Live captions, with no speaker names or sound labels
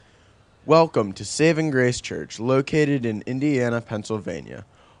Welcome to Saving Grace Church, located in Indiana, Pennsylvania.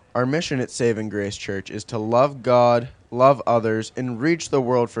 Our mission at Saving Grace Church is to love God, love others, and reach the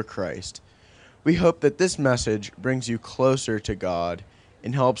world for Christ. We hope that this message brings you closer to God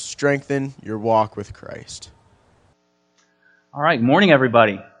and helps strengthen your walk with Christ. All right, morning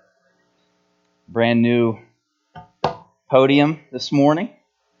everybody. Brand new podium this morning.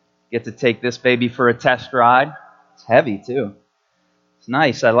 Get to take this baby for a test ride. It's heavy too. It's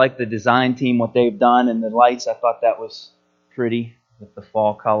nice. I like the design team, what they've done, and the lights. I thought that was pretty with the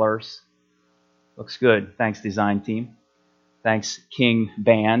fall colors. Looks good. Thanks, design team. Thanks, King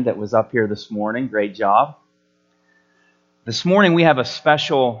Band that was up here this morning. Great job. This morning we have a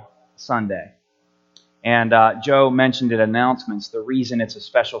special Sunday. And Joe mentioned in announcements, the reason it's a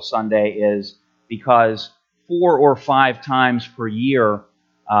special Sunday is because 4 or 5 times per year,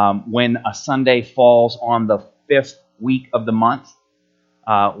 when a Sunday falls on the 5th week of the month,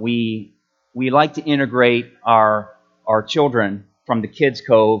 we like to integrate our children from the Kids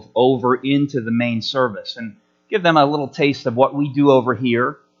Cove over into the main service and give them a little taste of what we do over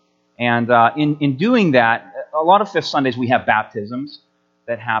here. And in doing that, a lot of Fifth Sundays we have baptisms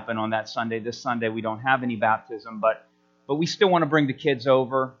that happen on that Sunday. This Sunday we don't have any baptism, but we still want to bring the kids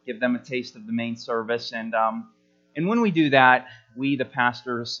over, give them a taste of the main service, and when we do that, we the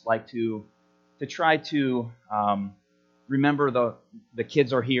pastors like to try to remember the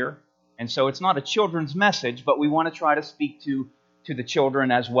kids are here, and so it's not a children's message, but we want to try to speak to the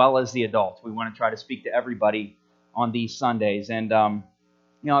children as well as the adults. We want to try to speak to everybody on these Sundays, and I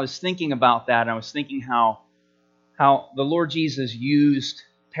was thinking about that, and I was thinking how the Lord Jesus used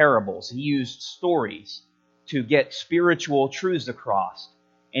parables. He used stories to get spiritual truths across.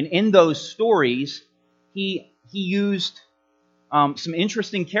 And in those stories, he used some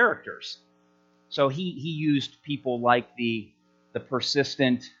interesting characters. So he used people like the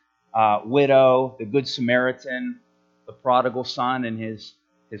persistent widow, the Good Samaritan, the prodigal son and his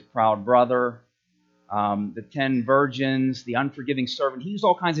proud brother, the 10 virgins, the unforgiving servant. He used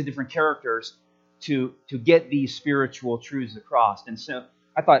all kinds of different characters to get these spiritual truths across. And so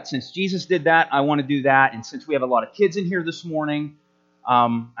I thought, since Jesus did that, I want to do that. And since we have a lot of kids in here this morning,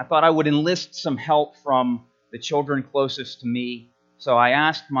 I thought I would enlist some help from the children closest to me. So I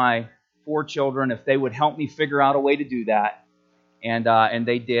asked my 4 children if they would help me figure out a way to do that. And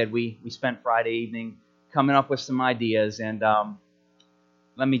they did. We spent Friday evening coming up with some ideas. And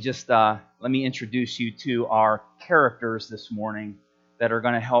let me introduce you to our characters this morning that are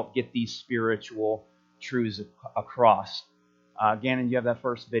going to help get these spiritual truths across. Gannon, you have that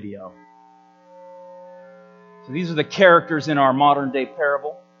first video. So these are the characters in our modern day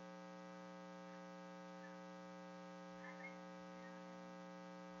parable.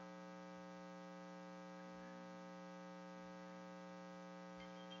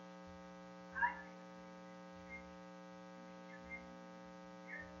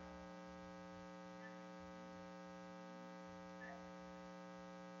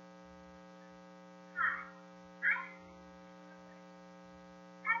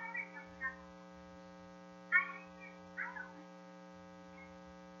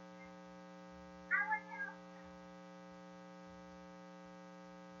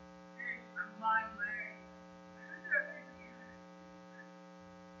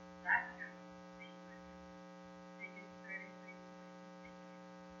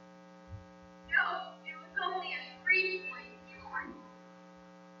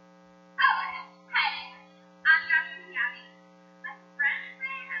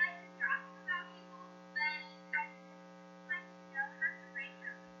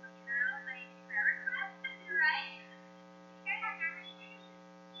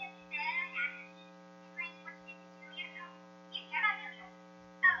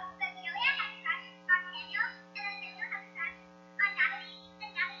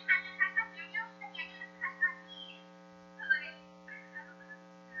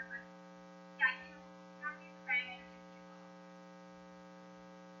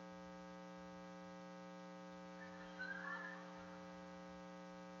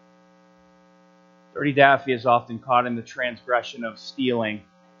 Dirty Daffy is often caught in the transgression of stealing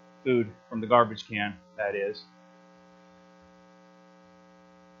food from the garbage can, that is.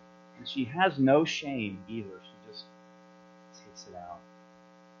 And she has no shame either. She just takes it out.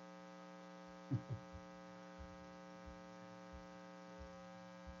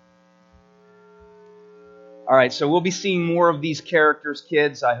 All right, so we'll be seeing more of these characters,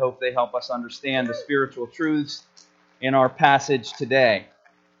 kids. I hope they help us understand the spiritual truths in our passage today.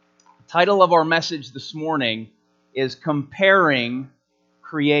 The title of our message this morning is Comparing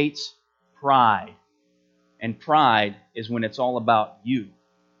Creates Pride. And pride is when it's all about you.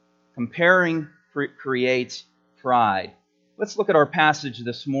 Comparing creates pride. Let's look at our passage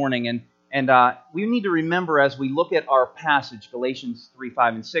this morning, and we need to remember as we look at our passage, Galatians 3,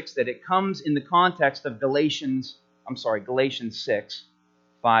 5, and 6, that it comes in the context of Galatians 6,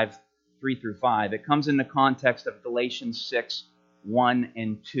 5, 3 through 5. It comes in the context of Galatians 6, 1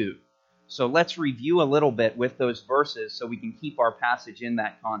 and 2. So let's review a little bit with those verses so we can keep our passage in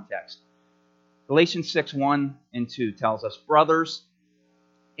that context. Galatians 6, 1 and 2 tells us, "Brothers,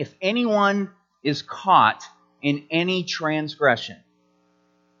 if anyone is caught in any transgression,"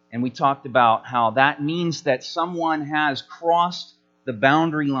 and we talked about how that means that someone has crossed the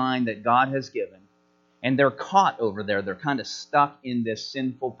boundary line that God has given, and they're caught over there. They're kind of stuck in this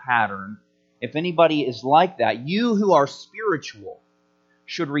sinful pattern. If anybody is like that, you who are spiritual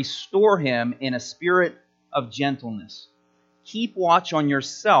should restore him in a spirit of gentleness. Keep watch on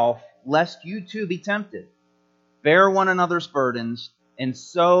yourself, lest you too be tempted. Bear one another's burdens, and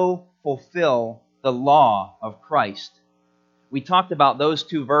so fulfill the law of Christ. We talked about those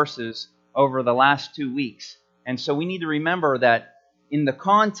two verses over the last 2 weeks. And so we need to remember that in the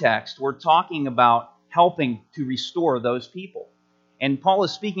context, we're talking about helping to restore those people. And Paul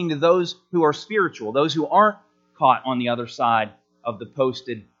is speaking to those who are spiritual, those who aren't caught on the other side of the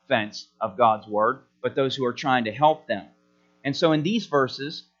posted fence of God's word, but those who are trying to help them. And so in these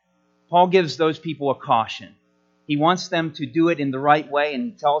verses, Paul gives those people a caution. He wants them to do it in the right way, and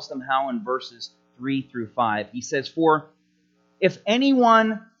he tells them how in verses 3 through 5. He says, "For if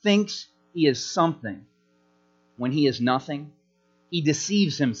anyone thinks he is something when he is nothing, he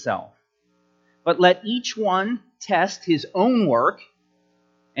deceives himself. But let each one test his own work,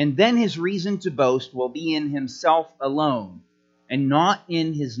 and then his reason to boast will be in himself alone, and not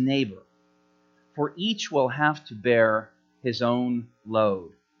in his neighbor. For each will have to bear his own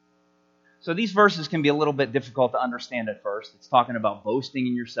load." So these verses can be a little bit difficult to understand at first. It's talking about boasting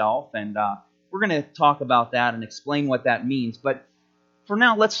in yourself, and we're going to talk about that and explain what that means. But for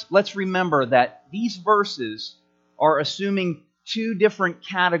now, let's remember that these verses are assuming two different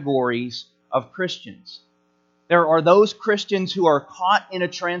categories of Christians. There are those Christians who are caught in a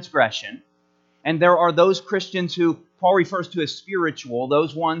transgression, and there are those Christians who Paul refers to as spiritual,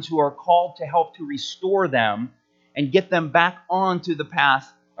 those ones who are called to help to restore them and get them back onto the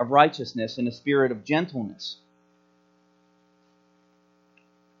path of righteousness in a spirit of gentleness.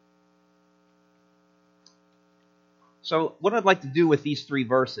 So what I'd like to do with these three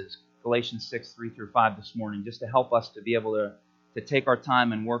verses, Galatians 6, 3 through 5 this morning, just to help us to be able to take our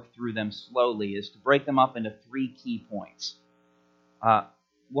time and work through them slowly, is to break them up into 3 key points.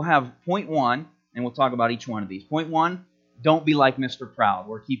 We'll have point 1, and we'll talk about each one of these. Point 1, don't be like Mr. Proud.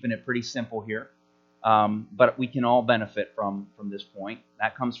 We're keeping it pretty simple here, but we can all benefit from this point.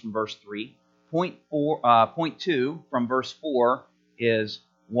 That comes from verse 3. Point 2, from verse 4, is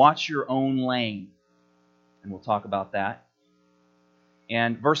watch your own lane, and we'll talk about that.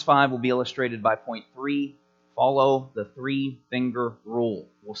 And verse 5 will be illustrated by point 3, follow the 3-finger rule.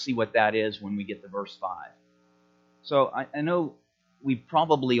 We'll see what that is when we get to verse 5. So I know we've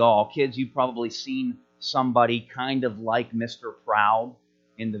probably all, kids, you've probably seen somebody kind of like Mr. Proud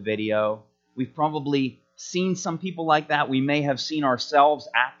in the video. We've probably seen some people like that. We may have seen ourselves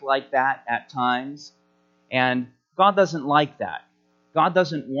act like that at times. And God doesn't like that. God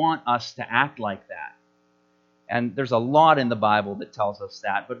doesn't want us to act like that. And there's a lot in the Bible that tells us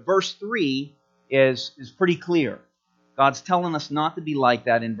that. But verse 3 is pretty clear. God's telling us not to be like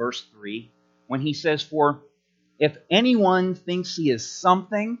that in verse 3 when he says, "For if anyone thinks he is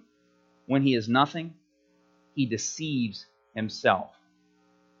something when he is nothing, he deceives himself."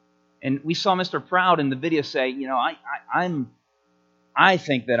 And we saw Mr. Proud in the video say, I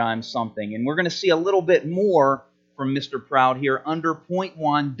think that I'm something. And we're going to see a little bit more from Mr. Proud here under point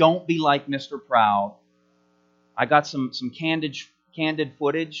 1, don't be like Mr. Proud. I got some candid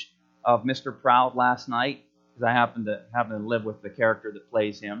footage of Mr. Proud last night because I happen to live with the character that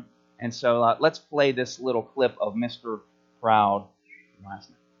plays him. And so let's play this little clip of Mr. Proud last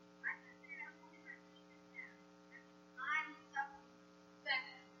night.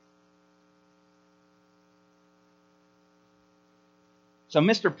 So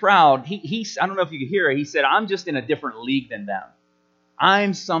Mr. Proud, he I don't know if you could hear it, he said, "I'm just in a different league than them.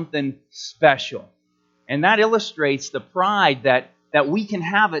 I'm something special." And that illustrates the pride that we can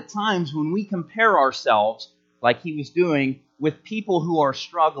have at times when we compare ourselves, like he was doing, with people who are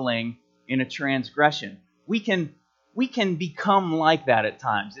struggling in a transgression. We can become like that at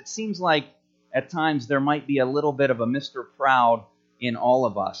times. It seems like at times there might be a little bit of a Mr. Proud in all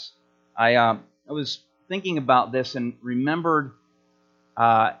of us. I was thinking about this and remembered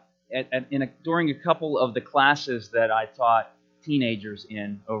during a couple of the classes that I taught teenagers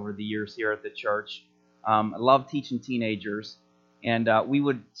in over the years here at the church. I love teaching teenagers, and we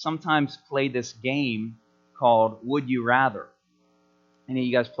would sometimes play this game called Would You Rather. Any of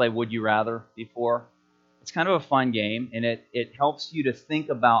you guys play Would You Rather before? It's kind of a fun game, and it helps you to think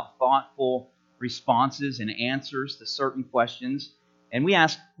about thoughtful responses and answers to certain questions. And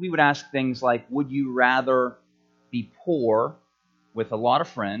we would ask things like, would you rather be poor with a lot of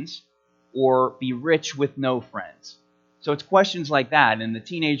friends or be rich with no friends? So it's questions like that, and the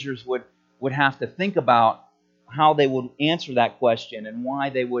teenagers would have to think about how they would answer that question and why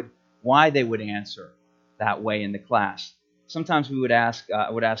they would answer that way in the class. Sometimes we would ask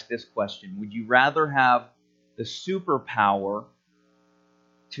I would ask this question: would you rather have the superpower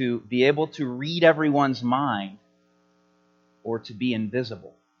to be able to read everyone's mind or to be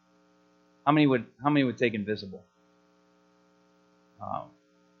invisible? How many would take invisible?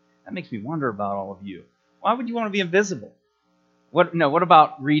 That makes me wonder about all of you. Why would you want to be invisible? What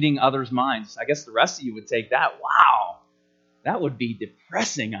about reading others' minds? I guess the rest of you would take that. Wow, that would be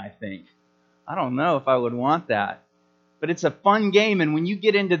depressing, I think. I don't know if I would want that. But it's a fun game, and when you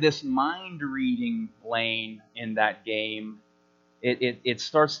get into this mind-reading lane in that game, it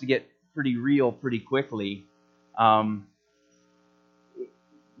starts to get pretty real pretty quickly. Let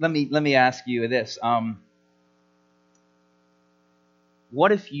me ask you this.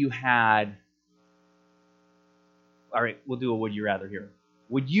 What if you had... All right, we'll do a would you rather here.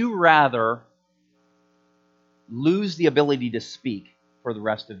 Would you rather lose the ability to speak for the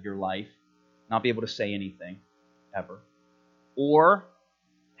rest of your life, not be able to say anything ever, or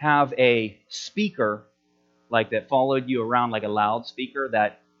have a speaker like that followed you around like a loudspeaker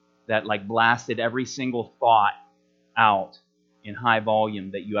that like blasted every single thought out in high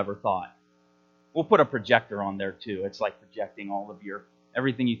volume that you ever thought? We'll put a projector on there too. It's like projecting all of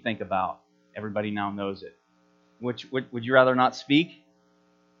everything you think about. Everybody now knows it. Which would you rather not speak?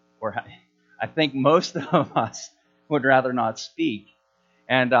 Or I think most of us would rather not speak.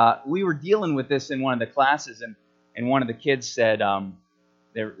 And we were dealing with this in one of the classes, and one of the kids said,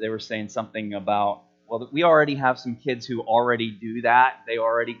 they were saying something about, well, we already have some kids who already do that. They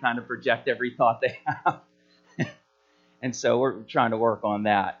already kind of project every thought they have. And so we're trying to work on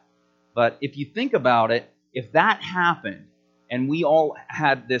that. But if you think about it, if that happened, and we all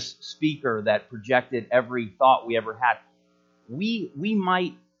had this speaker that projected every thought we ever had, we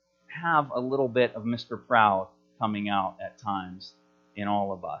might have a little bit of Mr. Proud coming out at times in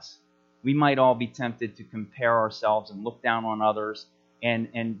all of us. We might all be tempted to compare ourselves and look down on others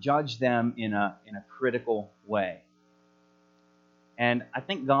and judge them in a critical way. And I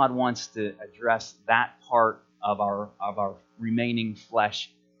think God wants to address that part of our remaining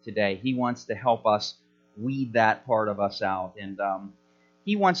flesh today. He wants to help us weed that part of us out. And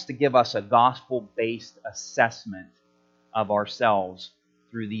He wants to give us a gospel-based assessment of ourselves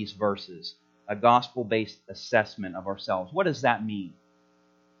through these verses. A gospel-based assessment of ourselves. What does that mean?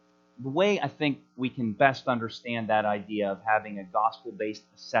 The way I think we can best understand that idea of having a gospel-based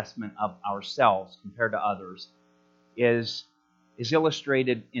assessment of ourselves compared to others is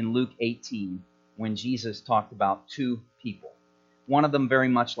illustrated in Luke 18 when Jesus talked about two people. One of them very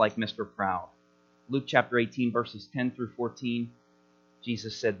much like Mr. Proud. Luke chapter 18, verses 10 through 14,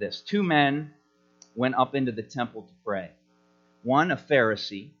 Jesus said this: 2 men went up into the temple to pray, one a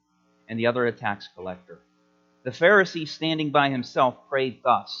Pharisee and the other a tax collector. The Pharisee, standing by himself, prayed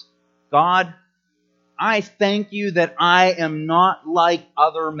thus: God, I thank you that I am not like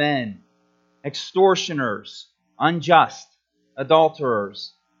other men, extortioners, unjust,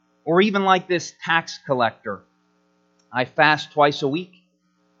 adulterers, or even like this tax collector. I fast twice a week.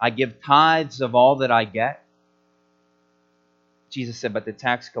 I give tithes of all that I get. Jesus said, but the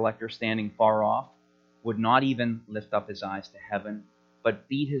tax collector, standing far off, would not even lift up his eyes to heaven, but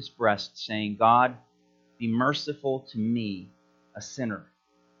beat his breast, saying, God, be merciful to me, a sinner.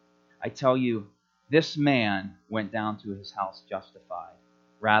 I tell you, this man went down to his house justified,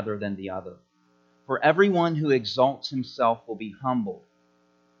 rather than the other. For everyone who exalts himself will be humbled,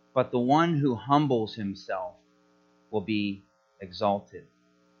 but the one who humbles himself will be exalted.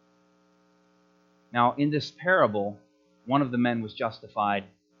 Now, in this parable, one of the men was justified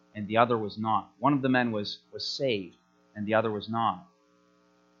and the other was not. One of the men was saved and the other was not.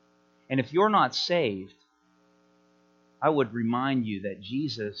 And if you're not saved, I would remind you that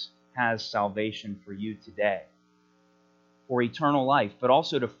Jesus has salvation for you today, for eternal life, but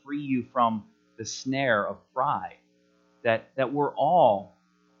also to free you from the snare of pride that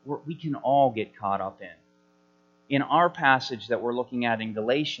we can all get caught up in. In our passage that we're looking at in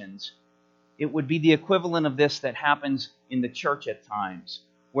Galatians, it would be the equivalent of this that happens in the church at times,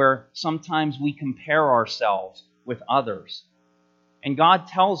 where sometimes we compare ourselves with others. And God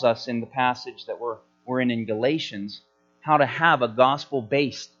tells us in the passage that we're in Galatians how to have a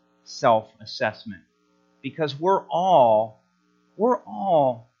gospel-based self-assessment. Because we're all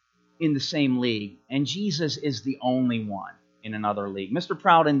in the same league, and Jesus is the only one in another league. Mr.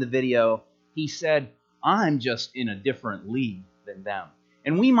 Proud in the video, he said, I'm just in a different league than them.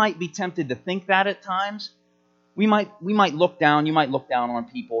 And we might be tempted to think that at times. You might look down on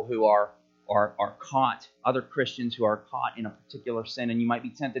people who are caught, other Christians who are caught in a particular sin, and you might be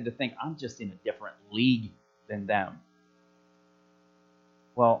tempted to think, I'm just in a different league than them.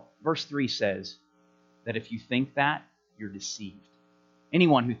 Well, verse 3 says that if you think that, you're deceived.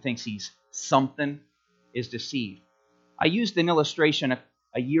 Anyone who thinks he's something is deceived. I used an illustration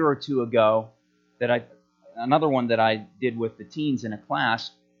a year or two ago another one that I did with the teens in a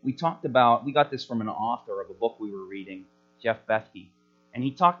class. We got this from an author of a book we were reading, Jeff Bethke, and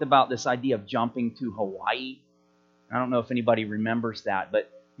he talked about this idea of jumping to Hawaii. I don't know if anybody remembers that, but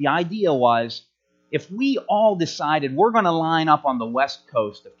the idea was if we all decided we're going to line up on the west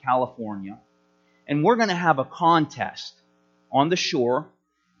coast of California and we're going to have a contest on the shore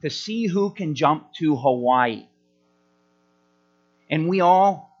to see who can jump to Hawaii. And we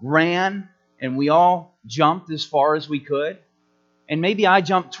all ran and we all jumped as far as we could. And maybe I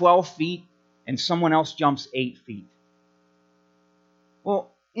jumped 12 feet and someone else jumps 8 feet.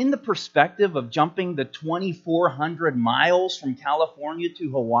 Well, in the perspective of jumping the 2,400 miles from California to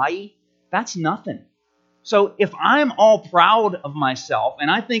Hawaii, that's nothing. So if I'm all proud of myself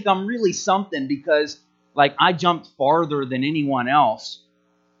and I think I'm really something because I jumped farther than anyone else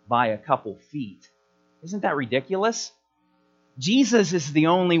by a couple feet, isn't that ridiculous? Jesus is the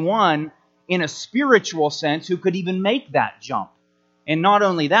only one in a spiritual sense who could even make that jump. And not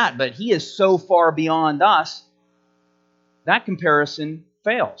only that, but he is so far beyond us, that comparison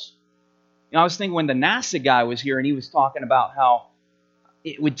fails. I was thinking when the NASA guy was here and he was talking about how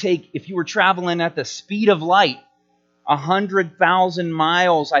it would take, if you were traveling at the speed of light, 100,000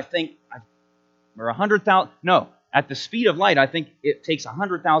 miles, I think, or 100,000, no, at the speed of light, I think it takes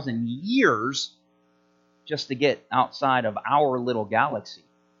 100,000 years just to get outside of our little galaxy,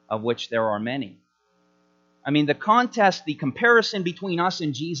 of which there are many. I mean, the comparison between us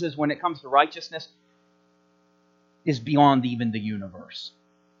and Jesus when it comes to righteousness is beyond even the universe.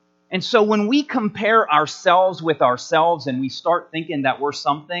 And so when we compare ourselves with ourselves and we start thinking that we're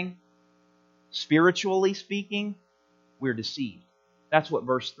something, spiritually speaking, we're deceived. That's what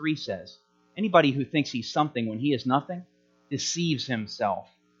verse 3 says. Anybody who thinks he's something when he is nothing deceives himself.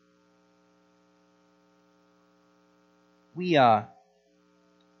 We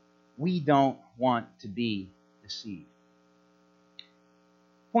don't want to be deceived.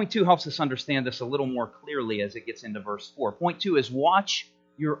 Point 2 helps us understand this a little more clearly as it gets into verse 4. Point 2 is watch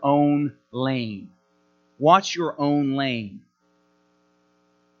your own lane. Watch your own lane.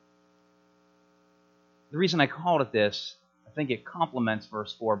 The reason I called it this, I think it complements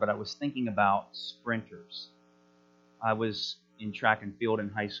verse 4, but I was thinking about sprinters. I was in track and field in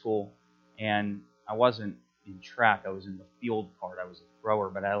high school, and I wasn't in track. I was in the field part. I was a thrower,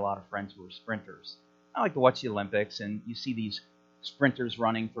 but I had a lot of friends who were sprinters. I like to watch the Olympics, and you see these sprinters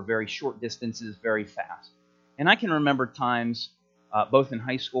running for very short distances very fast. And I can remember times, both in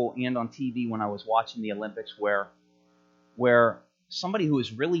high school and on TV when I was watching the Olympics, where somebody who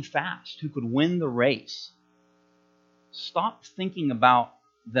was really fast, who could win the race, stopped thinking about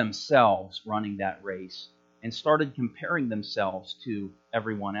themselves running that race and started comparing themselves to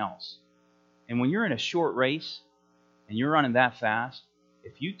everyone else. And when you're in a short race and you're running that fast,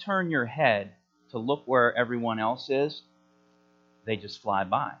 if you turn your head to look where everyone else is, they just fly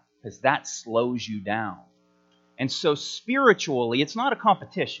by, because that slows you down. And so spiritually, it's not a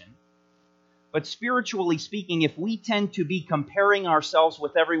competition, but spiritually speaking, if we tend to be comparing ourselves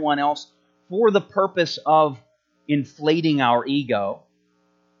with everyone else for the purpose of inflating our ego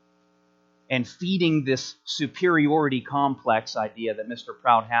and feeding this superiority complex idea that Mr.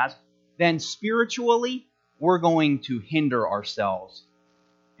 Proud has, then spiritually, we're going to hinder ourselves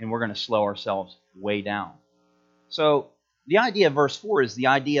and we're going to slow ourselves way down. So the idea of verse 4 is the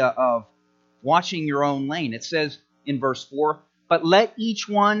idea of watching your own lane. It says in verse 4, but let each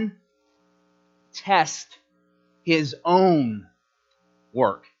one test his own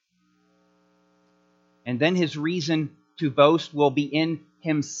work. And then his reason to boast will be in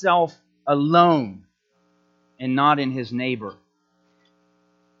himself alone and not in his neighbor.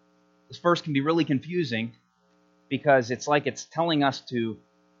 This verse can be really confusing because it's like it's telling us to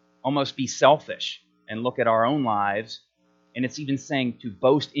almost be selfish and look at our own lives. And it's even saying to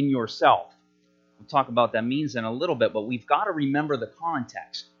boast in yourself. We'll talk about what that means in a little bit, but we've got to remember the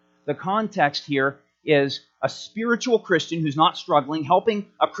context. The context here is a spiritual Christian who's not struggling, helping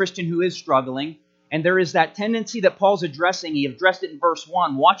a Christian who is struggling. And there is that tendency that Paul's addressing. He addressed it in verse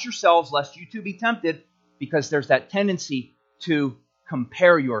 1. Watch yourselves lest you too be tempted, because there's that tendency to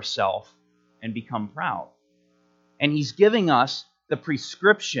compare yourself and become proud. And he's giving us the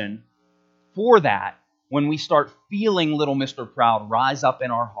prescription for that when we start feeling little Mr. Proud rise up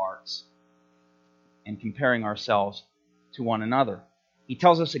in our hearts and comparing ourselves to one another. He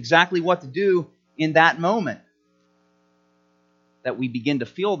tells us exactly what to do in that moment that we begin to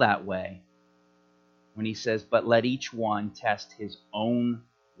feel that way when he says, but let each one test his own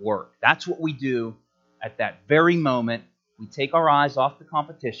work. That's what we do at that very moment. We take our eyes off the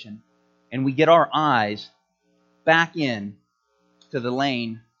competition and we get our eyes back in to the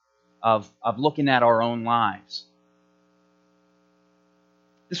lane of looking at our own lives.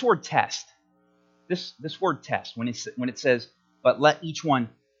 This word test, this word test, when it says, but let each one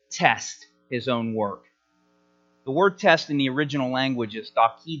test his own work. The word test in the original language is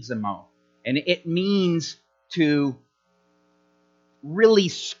dokizomai, and it means to really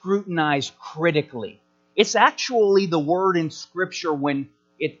scrutinize critically. It's actually the word in Scripture when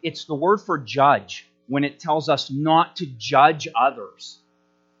it's the word for judge, when it tells us not to judge others.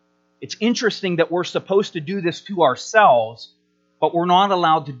 It's interesting that we're supposed to do this to ourselves, but we're not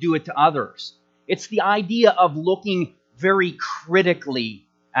allowed to do it to others. It's the idea of looking very critically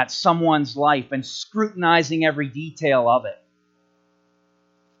at someone's life and scrutinizing every detail of it.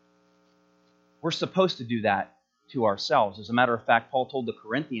 We're supposed to do that to ourselves. As a matter of fact, Paul told the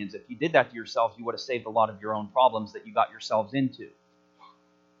Corinthians, if you did that to yourselves, you would have saved a lot of your own problems that you got yourselves into.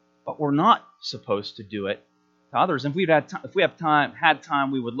 But we're not supposed to do it to others. If we had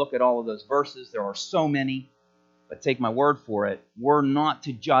time, we would look at all of those verses. There are so many, but take my word for it, we're not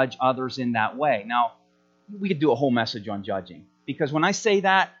to judge others in that way. Now, we could do a whole message on judging, because when I say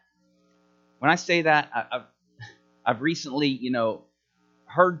that, I've recently,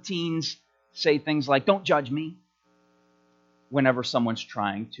 heard teens say things like, "Don't judge me," whenever someone's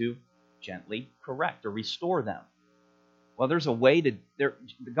trying to gently correct or restore them. Well, there's a way to...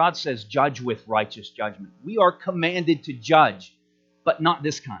 God says, judge with righteous judgment. We are commanded to judge, but not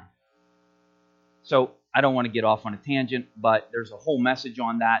this kind. So, I don't want to get off on a tangent, but there's a whole message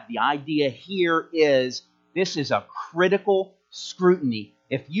on that. The idea here is, this is a critical scrutiny.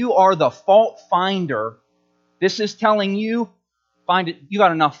 If you are the fault finder, this is telling you, you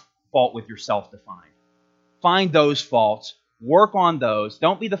got enough fault with yourself to find. Find those faults. Work on those.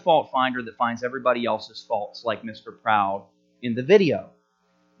 Don't be the fault finder that finds everybody else's faults, like Mr. Proud in the video.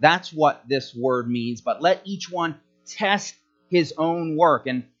 That's what this word means. But let each one test his own work.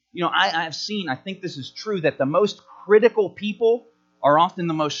 And, I think this is true, that the most critical people are often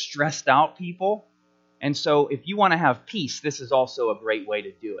the most stressed out people. And so if you want to have peace, this is also a great way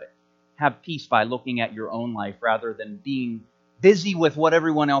to do it. Have peace by looking at your own life rather than being busy with what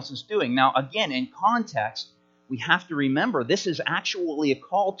everyone else is doing. Now, again, in context, we have to remember this is actually a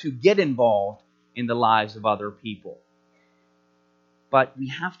call to get involved in the lives of other people. But we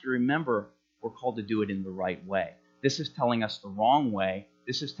have to remember we're called to do it in the right way. This is telling us the wrong way.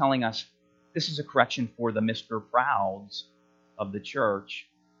 This is telling us this is a correction for the Mr. Prouds of the church.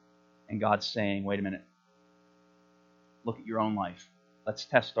 And God's saying, wait a minute. Look at your own life. Let's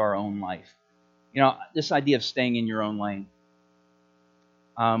test our own life. This idea of staying in your own lane.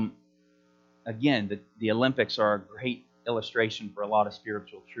 Again, the Olympics are a great illustration for a lot of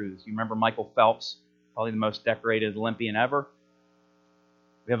spiritual truths. You remember Michael Phelps, probably the most decorated Olympian ever?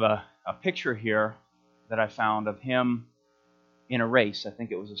 We have a picture here that I found of him in a race. I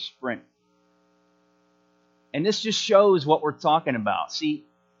think it was a sprint. And this just shows what we're talking about. See,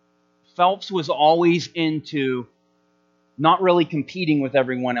 Phelps was always into not really competing with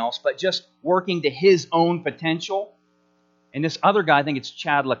everyone else, but just working to his own potential. And this other guy, I think it's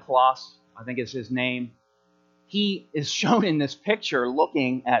Chad Lacrosse, I think is his name. He is shown in this picture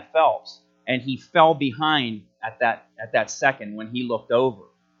looking at Phelps, and he fell behind at that second when he looked over.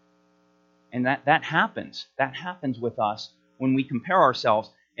 And that happens. That happens with us when we compare ourselves.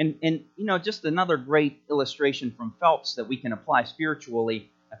 And just another great illustration from Phelps that we can apply spiritually.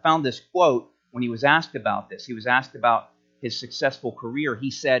 I found this quote when he was asked about this. He was asked about his successful career. He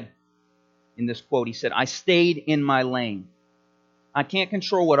said, in this quote, he said, "I stayed in my lane. I can't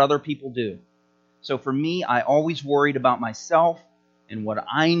control what other people do. So for me, I always worried about myself and what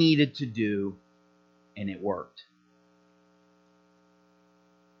I needed to do, and it worked."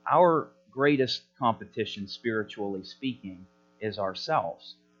 Our greatest competition, spiritually speaking, is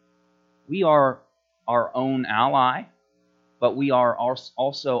ourselves. We are our own ally, but we are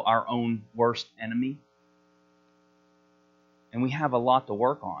also our own worst enemy. And we have a lot to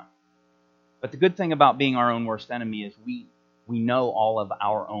work on. But the good thing about being our own worst enemy is we know all of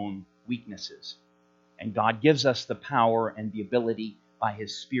our own weaknesses. And God gives us the power and the ability by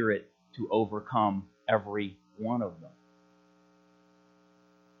His Spirit to overcome every one of them.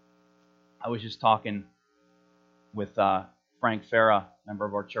 I was just talking with Frank Farah, member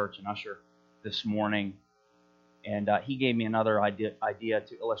of our church and usher, this morning, and he gave me another idea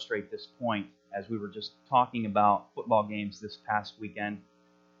to illustrate this point as we were just talking about football games this past weekend.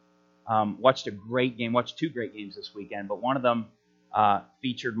 Watched two great games this weekend, but one of them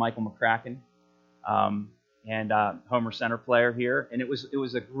featured Michael McCracken, and Homer Center player here, and it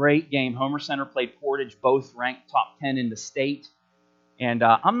was a great game. Homer Center played Portage, both ranked top 10 in the state. And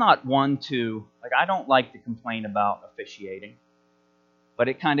I'm not one to, I don't like to complain about officiating, but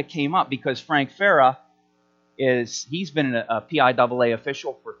it kind of came up because Frank Farah he's been a PIAA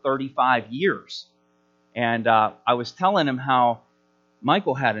official for 35 years. And I was telling him how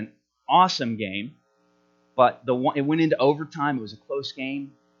Michael had an awesome game, but it went into overtime. It was a close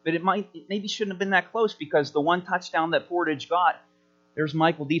game, but it maybe shouldn't have been that close because the one touchdown that Portage got, there's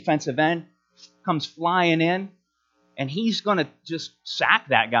Michael, defensive end, comes flying in, and he's going to just sack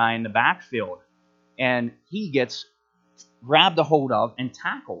that guy in the backfield. And he gets grabbed a hold of and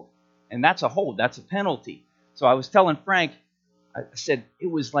tackled. And that's a hold. That's a penalty. So I was telling Frank, I said, it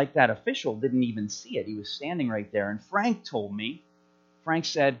was like that official didn't even see it. He was standing right there. And Frank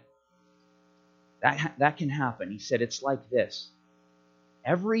said, that can happen. He said, it's like this.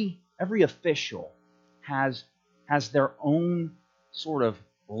 Every official has their own sort of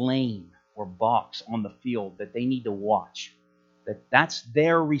lane or box on the field that they need to watch. That's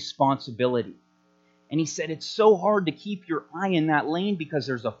their responsibility. And he said it's so hard to keep your eye in that lane because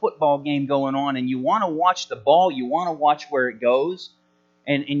there's a football game going on and you want to watch the ball, you want to watch where it goes,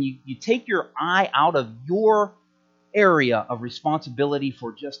 and you take your eye out of your area of responsibility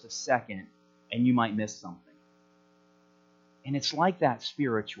for just a second and you might miss something. And it's like that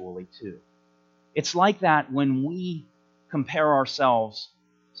spiritually too. It's like that when we compare ourselves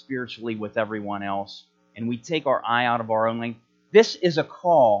spiritually with everyone else and we take our eye out of our own lane. This is a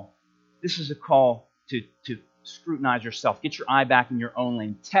call to scrutinize yourself. Get your eye back in your own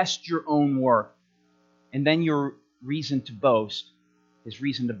lane. Test your own work. And then your reason to boast, his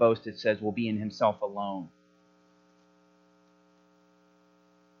reason to boast, it says, will be in himself alone.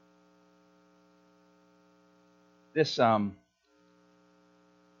 This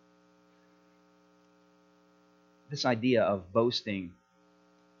idea of boasting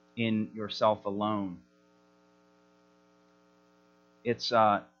in yourself alone, it's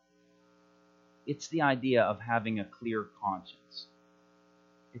the idea of having a clear conscience.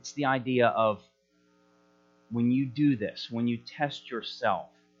 It's the idea of when you do this, when you test yourself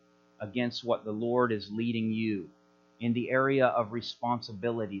against what the Lord is leading you, in the area of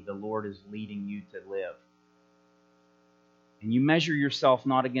responsibility the Lord is leading you to live. And you measure yourself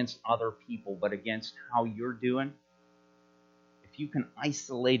not against other people, but against how you're doing. If you can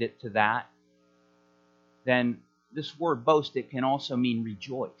isolate it to that, then this word boast, it can also mean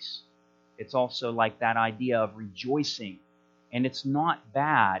rejoice. It's also like that idea of rejoicing. And it's not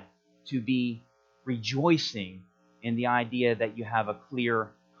bad to be rejoicing in the idea that you have a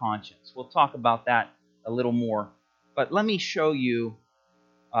clear conscience. We'll talk about that a little more. But let me show you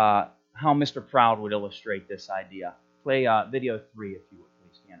how Mr. Proud would illustrate this idea. Play video 3, if you would,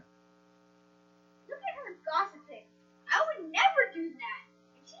 please, Cannon. Look at her gossiping. I would never do that.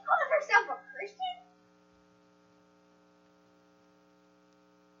 And she calls herself a Christian?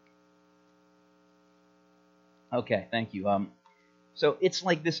 Okay, thank you. So it's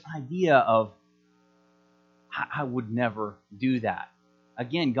like this idea of, I would never do that.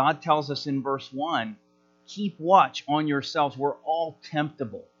 Again, God tells us in verse 1, keep watch on yourselves. We're all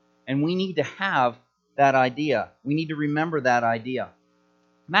temptable. And we need to have that idea. We need to remember that idea.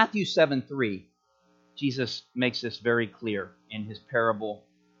 Matthew 7:3, Jesus makes this very clear in his parable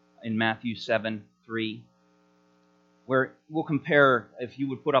in Matthew 7:3, where we'll compare, if you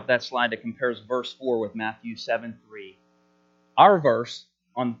would put up that slide that compares verse 4 with Matthew 7:3. Our verse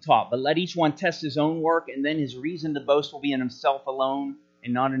on the top, but let each one test his own work, and then his reason to boast will be in himself alone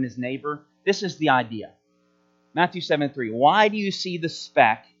and not in his neighbor. This is the idea. Matthew 7:3. Why do you see the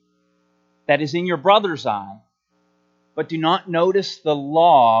speck that is in your brother's eye, but do not notice the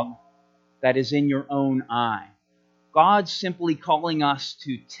log that is in your own eye? God's simply calling us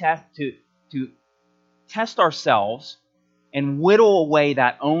to test ourselves and whittle away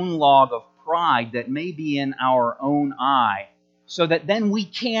that own log of pride that may be in our own eye, so that then we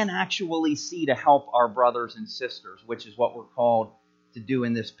can actually see to help our brothers and sisters, which is what we're called to do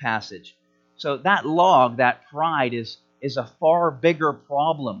in this passage. So that log, that pride, is a far bigger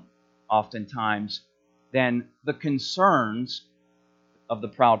problem. oftentimes than the concerns of the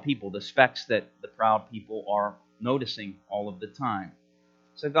proud people, the specks that the proud people are noticing all of the time.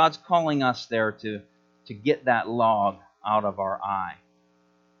 So God's calling us there to get that log out of our eye.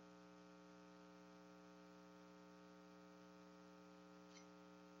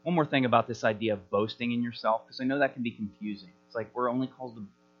 One more thing about this idea of boasting in yourself, because I know that can be confusing. It's like we're only called to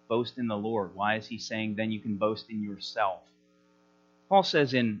boast in the Lord. Why is he saying then you can boast in yourself? Paul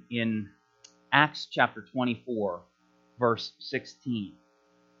says in Acts chapter 24, verse 16,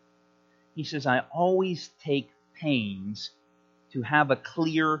 he says, I always take pains to have a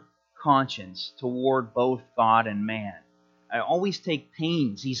clear conscience toward both God and man. I always take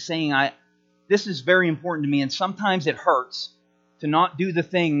pains. He's saying, this is very important to me, and sometimes it hurts to not do the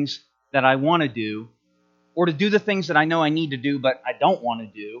things that I want to do, or to do the things that I know I need to do, but I don't want to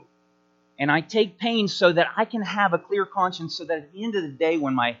do. And I take pains so that I can have a clear conscience, so that at the end of the day,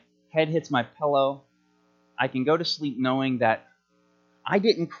 when my head hits my pillow, I can go to sleep knowing that I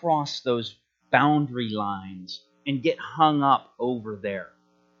didn't cross those boundary lines and get hung up over there.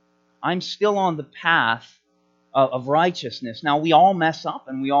 I'm still on the path of righteousness. Now, we all mess up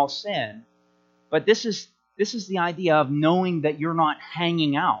and we all sin, but this is the idea of knowing that you're not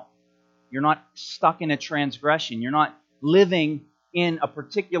hanging out. You're not stuck in a transgression. You're not living in a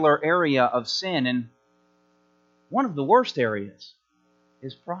particular area of sin. And one of the worst areas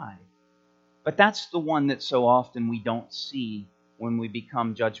is pride. But that's the one that so often we don't see when we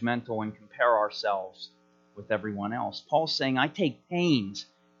become judgmental and compare ourselves with everyone else. Paul's saying, I take pains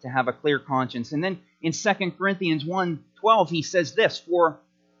to have a clear conscience. And then in 2 Corinthians 1:12, he says this, For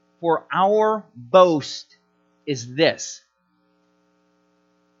our boast is this,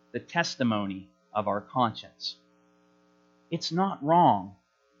 the testimony of our conscience. It's not wrong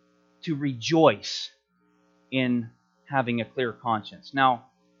to rejoice in having a clear conscience. Now,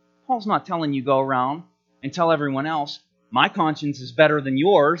 Paul's not telling you go around and tell everyone else, my conscience is better than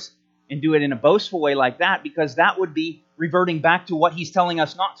yours, and do it in a boastful way like that, because that would be reverting back to what he's telling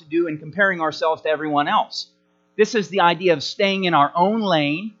us not to do and comparing ourselves to everyone else. This is the idea of staying in our own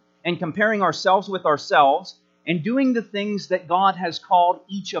lane and comparing ourselves with ourselves and doing the things that God has called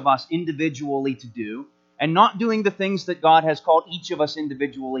each of us individually to do, and not doing the things that God has called each of us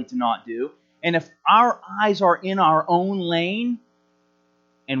individually to not do. And if our eyes are in our own lane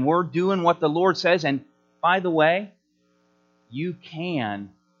and we're doing what the Lord says, and by the way, you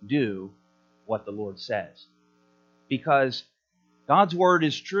can do what the Lord says, because God's word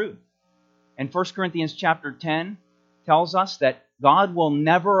is true. And 1 Corinthians chapter 10 tells us that God will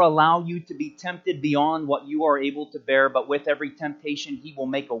never allow you to be tempted beyond what you are able to bear, but with every temptation he will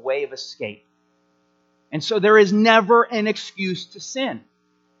make a way of escape. And so there is never an excuse to sin.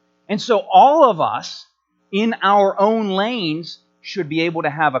 And so all of us in our own lanes should be able to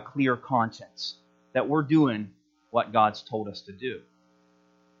have a clear conscience that we're doing what God's told us to do.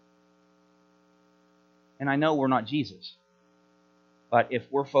 And I know we're not Jesus, but if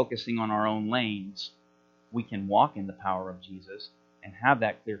we're focusing on our own lanes, we can walk in the power of Jesus and have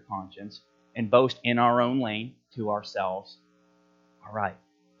that clear conscience and boast in our own lane to ourselves. All right,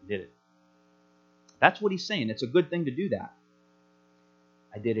 I did it. That's what he's saying. It's a good thing to do that.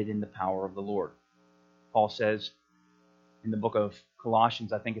 I did it in the power of the Lord. Paul says in the book of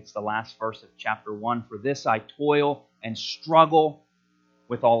Colossians, I think it's the last verse of chapter 1, for this I toil and struggle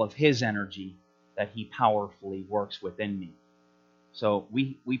with all of his energy that he powerfully works within me. So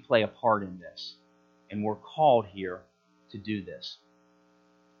we play a part in this, and we're called here to do this.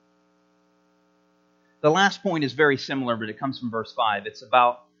 The last point is very similar, but it comes from verse 5. It's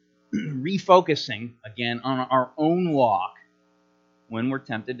about refocusing, again, on our own walk when we're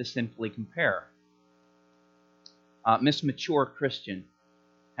tempted to sinfully compare. Miss Mature Christian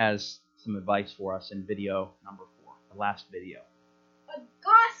has some advice for us in video number 4, the last video. A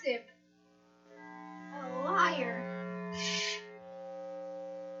gossip. A liar.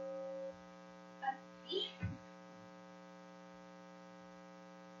 A thief.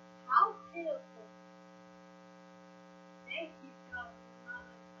 How pitiful. Thank you, God, for not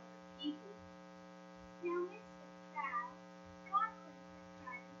like other people. Now, Mr. Crowd, gossip is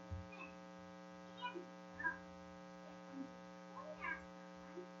trying to sin. And not. Yet when you point at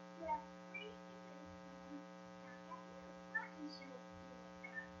someone, you have free fingers saying, not at you. Let me show it to you what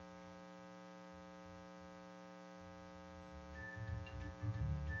God says.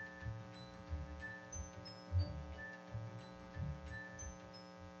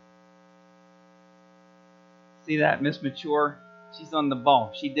 See that, Miss Mature? She's on the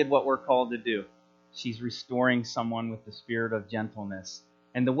ball. She did what we're called to do. She's restoring someone with the spirit of gentleness.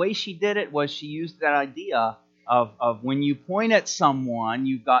 And the way she did it was she used that idea of when you point at someone,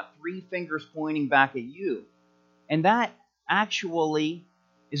 you've got three fingers pointing back at you. And that actually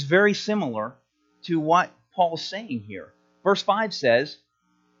is very similar to what Paul's saying here. Verse 5 says,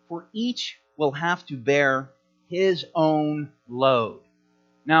 "For each will have to bear his own load."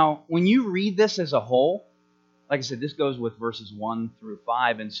 Now, when you read this as a whole, like I said, this goes with verses 1 through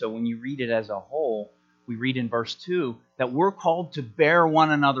 5, and so when you read it as a whole, we read in verse 2 that we're called to bear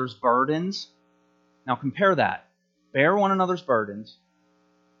one another's burdens. Now compare that. Bear one another's burdens,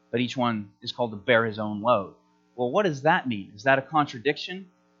 but each one is called to bear his own load. Well, what does that mean? Is that a contradiction?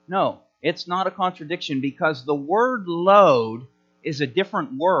 No, it's not a contradiction, because the word load is a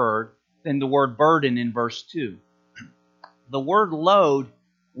different word than the word burden in verse 2. The word load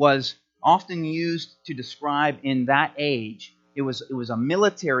was often used to describe in that age. It was a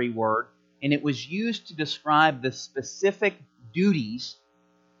military word, and it was used to describe the specific duties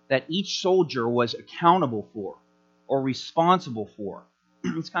that each soldier was accountable for or responsible for.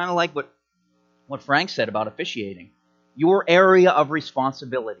 It's kind of like what Frank said about officiating. Your area of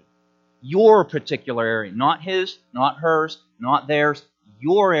responsibility. Your particular area. Not his, not hers, not theirs.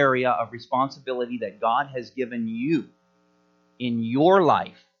 Your area of responsibility that God has given you in your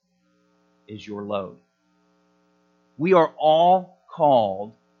life is your load. We are all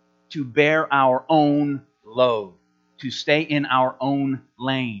called to bear our own load, to stay in our own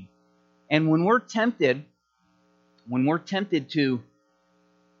lane. And when we're tempted to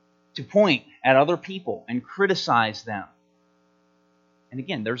point at other people and criticize them, and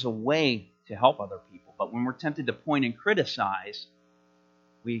again, there's a way to help other people, but when we're tempted to point and criticize,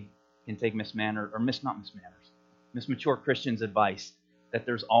 we can take Miss Mature Christian's advice that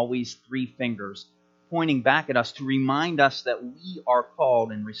there's always three fingers pointing back at us to remind us that we are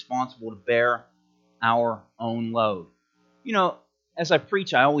called and responsible to bear our own load. You know, as I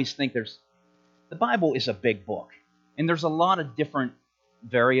preach, I always think the Bible is a big book, and there's a lot of different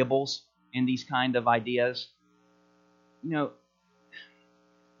variables in these kind of ideas. You know,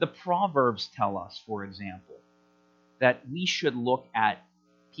 the Proverbs tell us, for example, that we should look at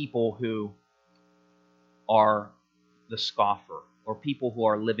people who are the scoffer, or people who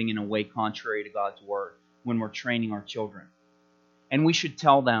are living in a way contrary to God's word when we're training our children. And we should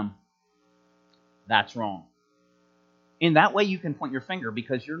tell them, that's wrong. In that way, you can point your finger,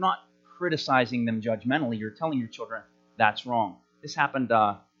 because you're not criticizing them judgmentally. You're telling your children, that's wrong. This happened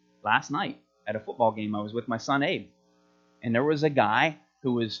last night at a football game. I was with my son Abe, and there was a guy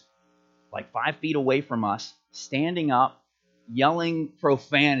who was like 5 feet away from us, standing up, yelling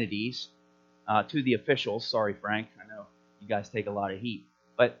profanities to the officials. Sorry, Frank, I know you guys take a lot of heat.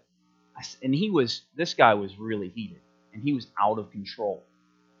 This guy was really heated, and he was out of control.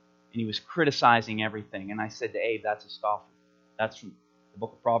 And he was criticizing everything. And I said to Abe, that's a scoffer. That's from the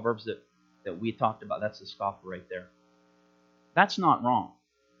book of Proverbs that we talked about. That's a scoffer right there. That's not wrong.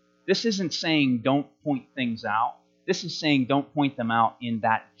 This isn't saying don't point things out. This is saying don't point them out in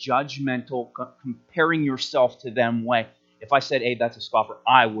that judgmental, comparing yourself to them way. If I said, Abe, that's a scoffer,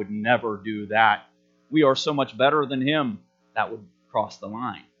 I would never do that. We are so much better than him. That would cross the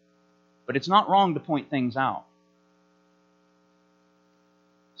line. But it's not wrong to point things out.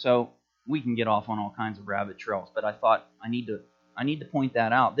 So we can get off on all kinds of rabbit trails, but I thought I need to point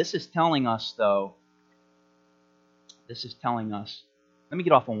that out. This is telling us, though, let me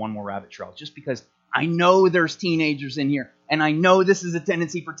get off on one more rabbit trail, just because I know there's teenagers in here, and I know this is a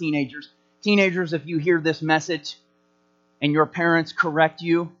tendency for teenagers. Teenagers, if you hear this message and your parents correct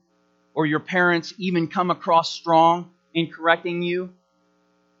you, or your parents even come across strong in correcting you,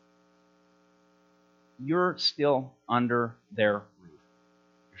 you're still under their roof.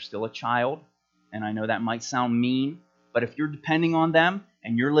 You're still a child, and I know that might sound mean, but if you're depending on them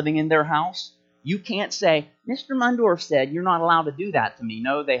and you're living in their house, you can't say, Mr. Mundorf said you're not allowed to do that to me.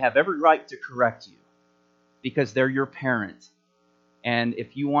 No, they have every right to correct you because they're your parent. And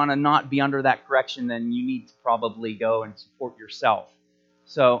if you want to not be under that correction, then you need to probably go and support yourself.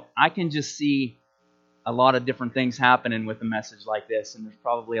 So I can just see a lot of different things happening with a message like this, and there's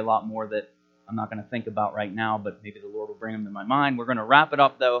probably a lot more that I'm not going to think about right now, but maybe the Lord will bring them to my mind. We're going to wrap it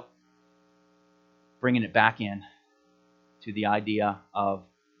up, though, bringing it back in to the idea of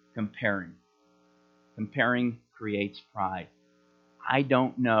comparing. Comparing creates pride. I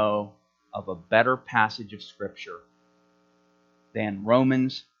don't know of a better passage of Scripture than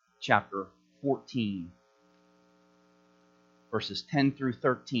Romans chapter 14, verses 10 through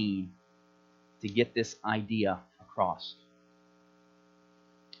 13, to get this idea across.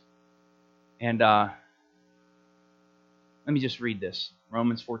 And let me just read this.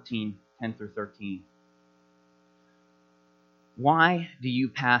 Romans 14, 10 through 13. Why do you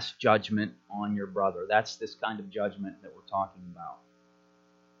pass judgment on your brother? That's this kind of judgment that we're talking about.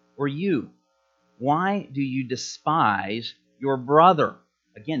 Or you, why do you despise your brother?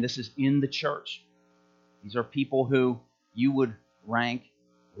 Again, this is in the church. These are people who you would rank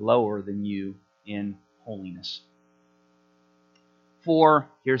lower than you in holiness. For,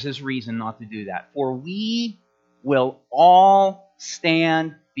 here's his reason not to do that. For we will all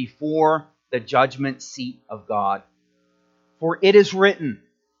stand before the judgment seat of God. For it is written,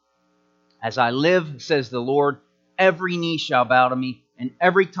 as I live, says the Lord, every knee shall bow to me, and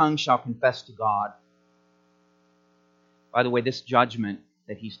every tongue shall confess to God. By the way, this judgment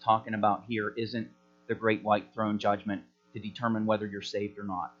that he's talking about here isn't the great white throne judgment to determine whether you're saved or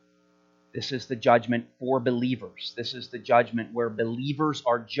not. This is the judgment for believers. This is the judgment where believers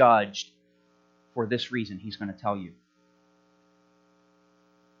are judged for this reason he's going to tell you.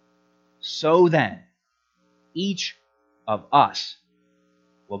 So then, each of us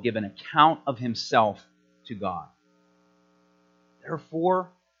will give an account of himself to God. Therefore,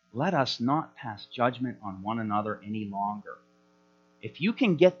 let us not pass judgment on one another any longer. If you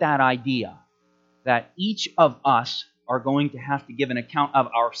can get that idea that each of us are going to have to give an account of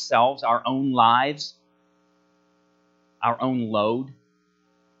ourselves, our own lives, our own load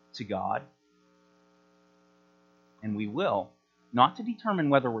to God, and we will, not to determine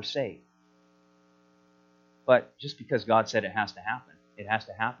whether we're saved, but just because God said it has to happen. It has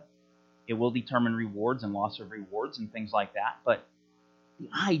to happen. It will determine rewards and loss of rewards and things like that. But the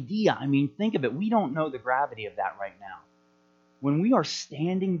idea, think of it. We don't know the gravity of that right now. When we are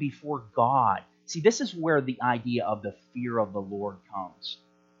standing before God, see, this is where the idea of the fear of the Lord comes.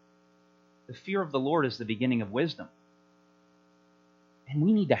 The fear of the Lord is the beginning of wisdom. And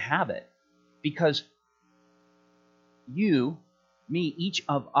we need to have it because you, me, each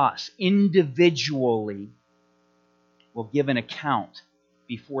of us individually will give an account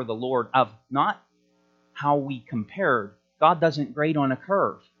before the Lord of not how we compared. God doesn't grade on a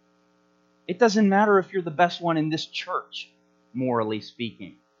curve. It doesn't matter if you're the best one in this church, morally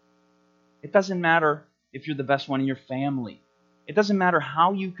speaking. It doesn't matter if you're the best one in your family. It doesn't matter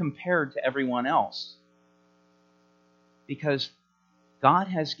how you compared to everyone else. Because God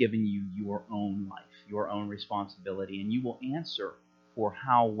has given you your own life, your own responsibility, and you will answer for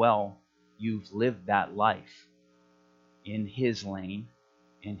how well you've lived that life in His lane,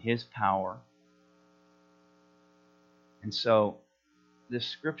 in His power. And so this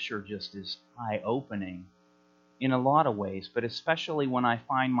scripture just is eye-opening in a lot of ways, but especially when I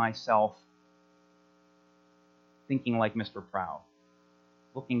find myself thinking like Mr. Proud,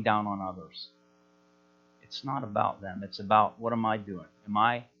 looking down on others. It's not about them. It's about what am I doing? Am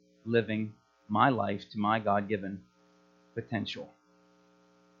I living my life to my God-given potential?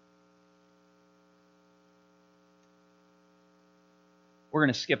 We're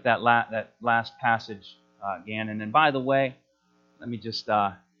going to skip that last passage, Gannon. And by the way, let me just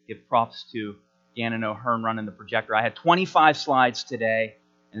give props to Gannon O'Hearn running the projector. I had 25 slides today,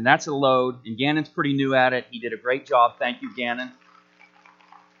 and that's a load. And Gannon's pretty new at it. He did a great job. Thank you, Gannon.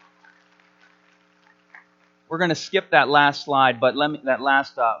 We're going to skip that last slide, but that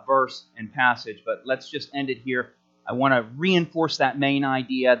last verse and passage. But let's just end it here. I want to reinforce that main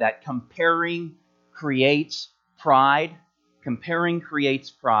idea that comparing creates pride. Comparing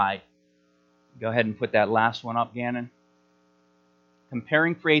creates pride. Go ahead and put that last one up, Gannon.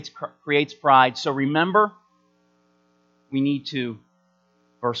 Comparing creates pride. So remember, we need to,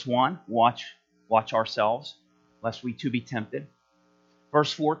 verse 1, watch ourselves, lest we too be tempted.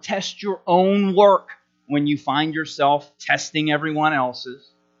 Verse 4, test your own work when you find yourself testing everyone else's.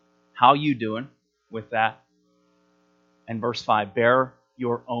 How you doing with that? And verse 5, bear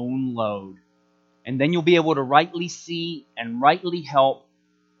your own load. And then you'll be able to rightly see and rightly help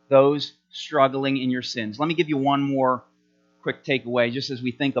those struggling in your sins. Let me give you one more quick takeaway, just as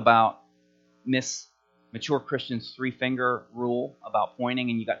we think about mature Christians' three-finger rule about pointing,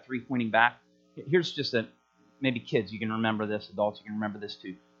 and you got three pointing back. Here's just maybe kids, you can remember this. Adults, you can remember this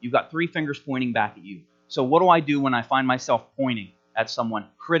too. You've got three fingers pointing back at you. So what do I do when I find myself pointing at someone,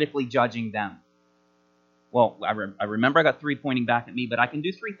 critically judging them? Well, I remember I got three pointing back at me, but I can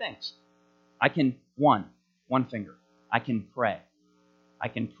do three things. I can, one finger, I can pray. I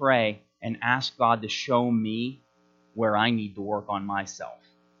can pray and ask God to show me where I need to work on myself.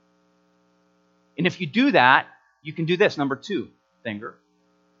 And if you do that, you can do this, number two finger.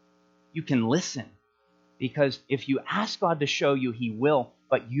 You can listen. Because if you ask God to show you, He will,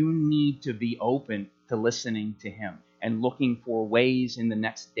 but you need to be open to listening to Him and looking for ways in the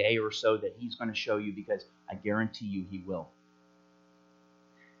next day or so that He's going to show you, because I guarantee you He will.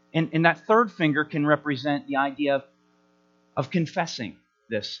 And that third finger can represent the idea of of confessing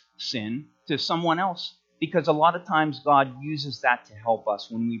this sin to someone else. Because a lot of times God uses that to help us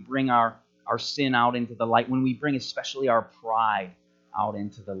when we bring our sin out into the light, when we bring especially our pride out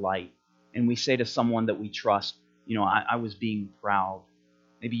into the light. And we say to someone that we trust, I was being proud.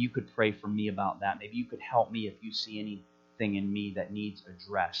 Maybe you could pray for me about that. Maybe you could help me if you see anything in me that needs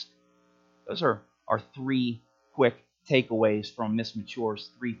addressed. Those are our 3 quick takeaways from Miss Mature's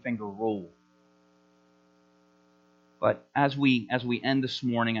 3-finger rule. But as we end this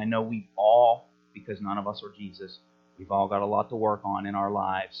morning, I know we've all, because none of us are Jesus, we've all got a lot to work on in our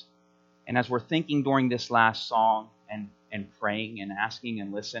lives. And as we're thinking during this last song and praying and asking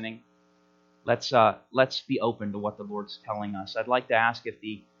and listening, let's be open to what the Lord's telling us. I'd like to ask if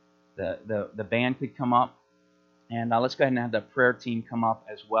the band could come up, and let's go ahead and have the prayer team come up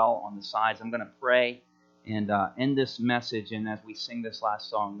as well on the sides. I'm going to pray and end this message, and as we sing this last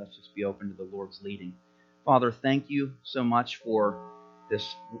song, let's just be open to the Lord's leading. Father, thank you so much for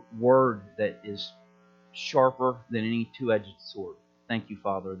this word that is sharper than any two-edged sword. Thank you,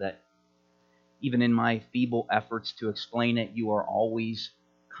 Father, that even in my feeble efforts to explain it, you are always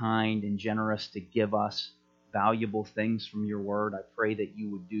kind and generous to give us valuable things from your word. I pray that you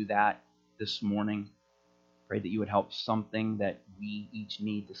would do that this morning. Pray that you would help something that we each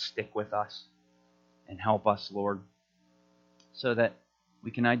need to stick with us and help us, Lord, so that we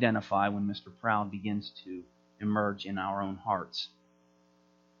can identify when Mr. Proud begins to emerge in our own hearts.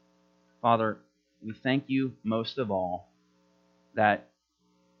 Father, we thank you most of all that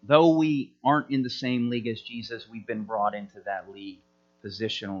though we aren't in the same league as Jesus, we've been brought into that league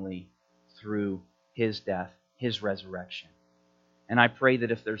positionally through his death, his resurrection. And I pray that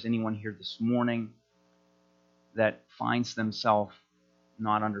if there's anyone here this morning that finds themselves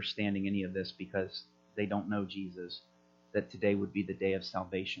not understanding any of this because they don't know Jesus, that today would be the day of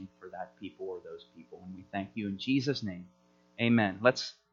salvation for that people or those people. And we thank you in Jesus' name. Amen. Let's